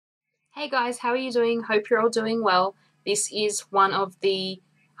Hey guys, how are you doing? Hope you're all doing well. This is one of the,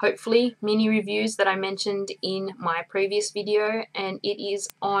 hopefully, mini reviews that I mentioned in my previous video, and it is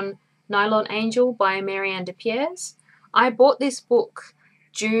on Nylon Angel by Marianne Pierres. I bought this book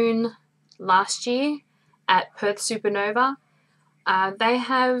June last year at Perth Supernova. They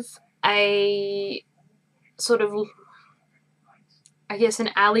have a sort of, an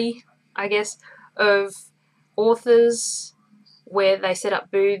alley, of authors where they set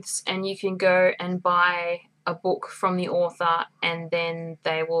up booths and you can go and buy a book from the author and then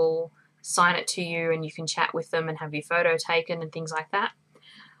they will sign it to you and you can chat with them and have your photo taken and things like that.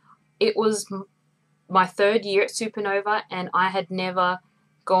 It was my third year at Supernova and I had never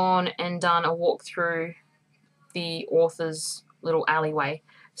gone and done a walk through the author's little alleyway.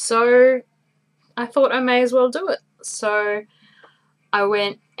 So I thought I may as well do it. So I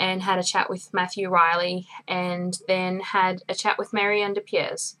went and had a chat with Matthew Riley and then had a chat with Marianne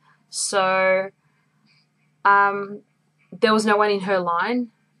Pierres. So there was no one in her line,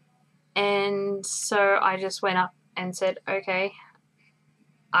 and so I just went up and said, okay,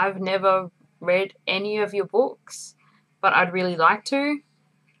 I've never read any of your books, but I'd really like to.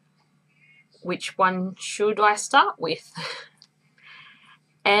 Which one should I start with?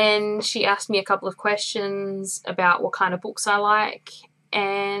 And she asked me a couple of questions about what kind of books I like,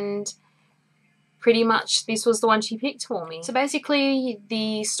 and pretty much this was the one she picked for me. So basically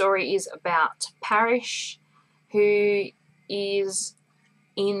the story is about Pierres, who is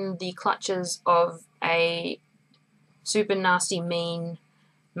in the clutches of a super nasty, mean,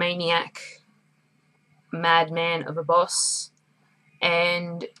 maniac, madman of a boss,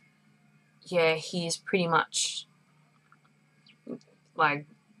 and yeah, he's pretty much like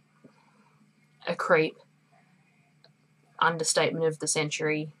a creep. Understatement of the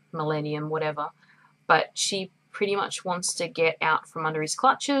century, millennium, whatever. But she pretty much wants to get out from under his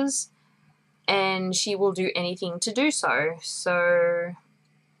clutches and she will do anything to do so. So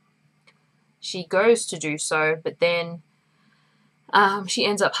she goes to do so, but then she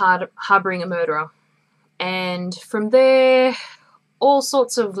ends up harboring a murderer. And from there, all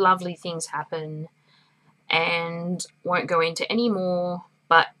sorts of lovely things happen, and won't go into any more,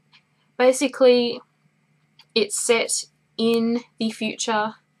 but basically it's set in the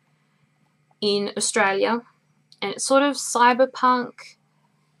future in Australia, and it's sort of cyberpunk,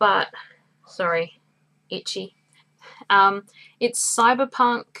 but sorry, itchy. It's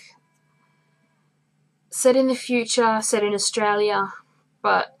cyberpunk set in the future, set in Australia,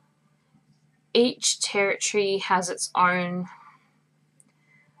 but each territory has its own.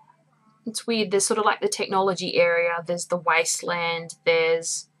 It's weird. There's sort of like the technology area, there's the wasteland,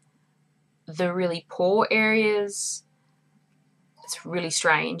 there's the really poor areas. It's really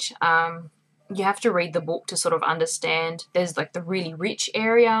strange. You have to read the book to sort of understand. There's like the really rich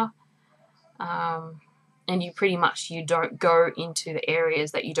area, and you don't go into the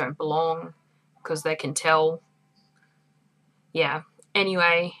areas that you don't belong because they can tell. Yeah.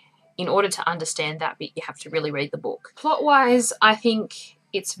 Anyway, in order to understand that bit, you have to really read the book. Plot-wise, I think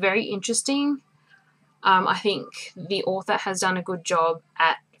it's very interesting. I think the author has done a good job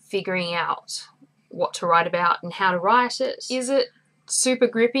at figuring out what to write about and how to write it. Is it super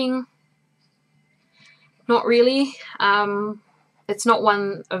gripping? Not really. It's not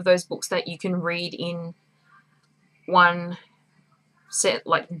one of those books that you can read in one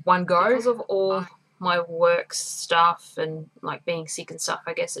go. Because of all my work stuff and like being sick and stuff,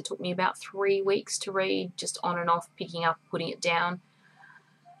 I guess it took me about 3 weeks to read, just on and off, picking up, putting it down.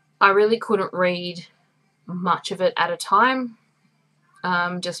 I really couldn't read much of it at a time,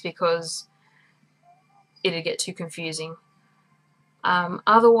 just because it'd get too confusing.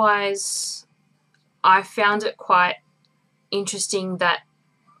 Otherwise, I found it quite interesting that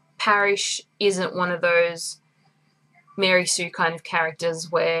Pierres isn't one of those Mary Sue kind of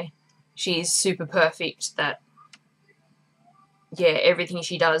characters where she's super perfect, that, yeah, everything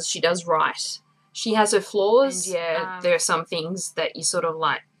she does right. She has her flaws, and yeah, there are some things that you sort of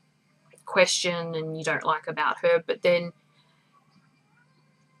like question and you don't like about her, but then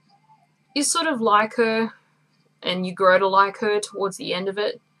you sort of like her and you grow to like her towards the end of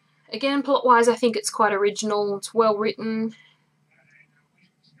it. Again, plot-wise, I think it's quite original. It's well written.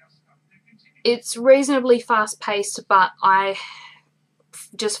 It's reasonably fast-paced, but I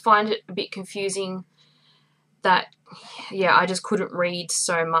just find it a bit confusing that, yeah, I just couldn't read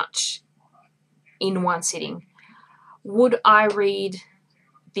so much in one sitting. Would I read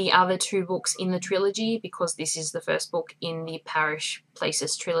the other 2 books in the trilogy, because this is the first book in the Parish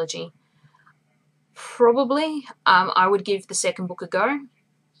Places trilogy? Probably. I would give the second book a go.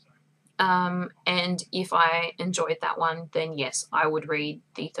 And if I enjoyed that one, then yes, I would read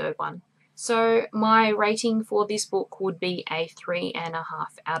the third one. So my rating for this book would be a 3.5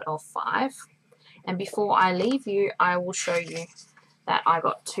 out of 5. And before I leave you, I will show you that I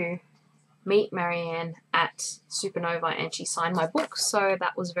got to meet Marianne at Supernova and she signed my book, so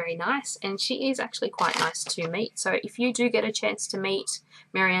that was very nice, and she is actually quite nice to meet. So if you do get a chance to meet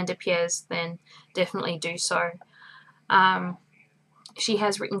Marianne de Pierres, then definitely do so. She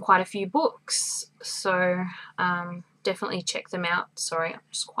has written quite a few books, so definitely check them out. Sorry, I'm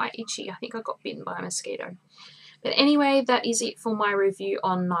just quite itchy. I think I got bitten by a mosquito. But anyway, that is it for my review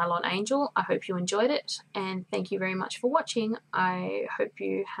on Nylon Angel. I hope you enjoyed it, and thank you very much for watching. I hope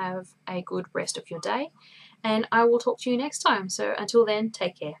you have a good rest of your day, and I will talk to you next time. So until then,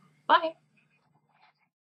 take care. Bye.